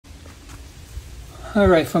All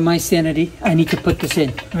right, for my sanity, I need to put this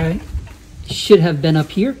in, all right? Should have been up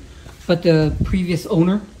here, but the previous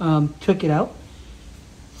owner took it out.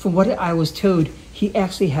 From what I was told, he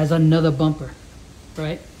actually has another bumper,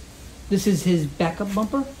 right? This is his backup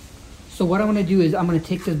bumper. So what I'm gonna do is I'm gonna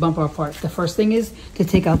take this bumper apart. The first thing is to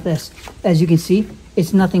take out this. As you can see,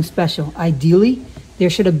 it's nothing special. Ideally, there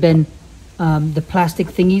should have been the plastic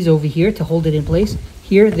thingies over here to hold it in place.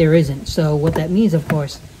 Here, there isn't. So what that means, of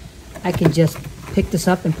course, I can just pick this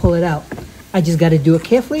up and pull it out. I just got to do it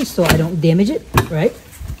carefully so I don't damage it, right?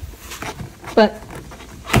 But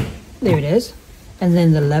there it is. And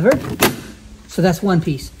then the lever. So that's one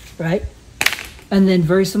piece, right? And then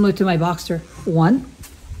very similar to my Boxster, 1,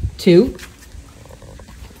 2.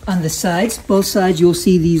 On the sides, both sides, you'll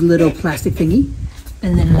see these little plastic thingy.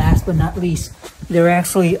 And then last but not least, they're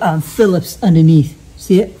actually Phillips underneath.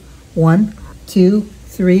 See it? 1, 2,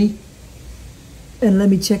 3. And let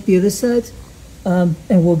me check the other sides. And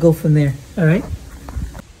we'll go from there, all right?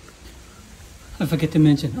 I forget to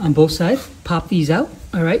mention, on both sides, pop these out,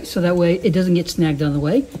 all right? So that way it doesn't get snagged on the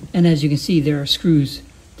way. And as you can see, there are screws.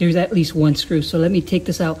 There's at least one screw. So let me take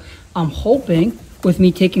this out. I'm hoping with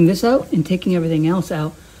me taking this out and taking everything else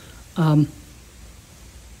out,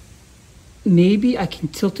 maybe I can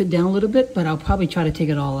tilt it down a little bit, but I'll probably try to take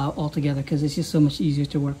it all out altogether because it's just so much easier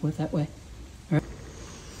to work with that way. All right.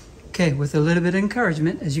 Okay, with a little bit of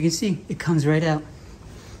encouragement, as you can see, it comes right out.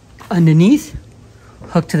 Underneath,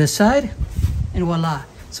 hook to the side, and voila.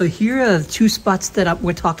 So here are the two spots that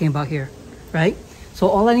we're talking about here, right? So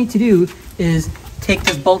all I need to do is take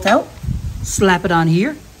this bolt out, slap it on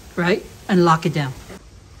here, right? And lock it down.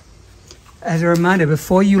 As a reminder,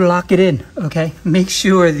 before you lock it in, okay, make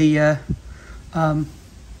sure the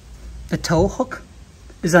tow hook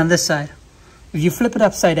is on this side. If you flip it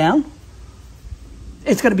upside down,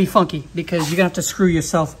 it's going to be funky because you're going to have to screw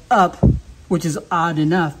yourself up, which is odd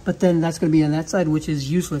enough, but then that's going to be on that side, which is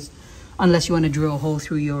useless unless you want to drill a hole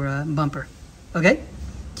through your bumper. Okay?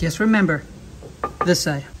 Just remember this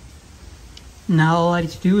side. Now all I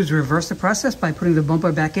need to do is reverse the process by putting the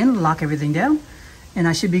bumper back in, lock everything down, and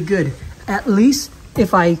I should be good. At least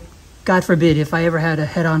if I, God forbid, if I ever had a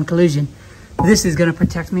head-on collision, this is going to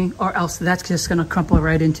protect me, or else that's just going to crumple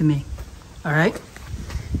right into me. All right?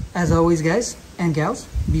 As always, guys and gals,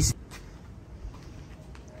 be safe.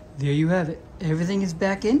 There you have it. Everything is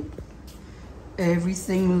back in.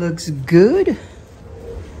 Everything looks good.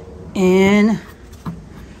 And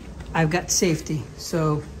I've got safety.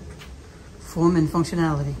 So, form and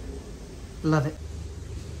functionality. Love it.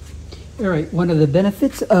 All right, one of the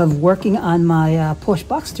benefits of working on my Porsche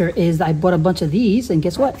Boxster is I bought a bunch of these, and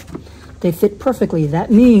guess what? They fit perfectly.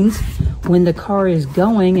 That means when the car is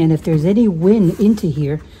going, and if there's any wind into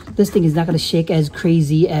here, this thing is not going to shake as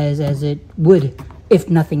crazy as it would if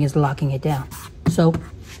nothing is locking it down. So,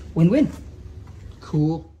 win-win.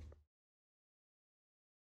 Cool.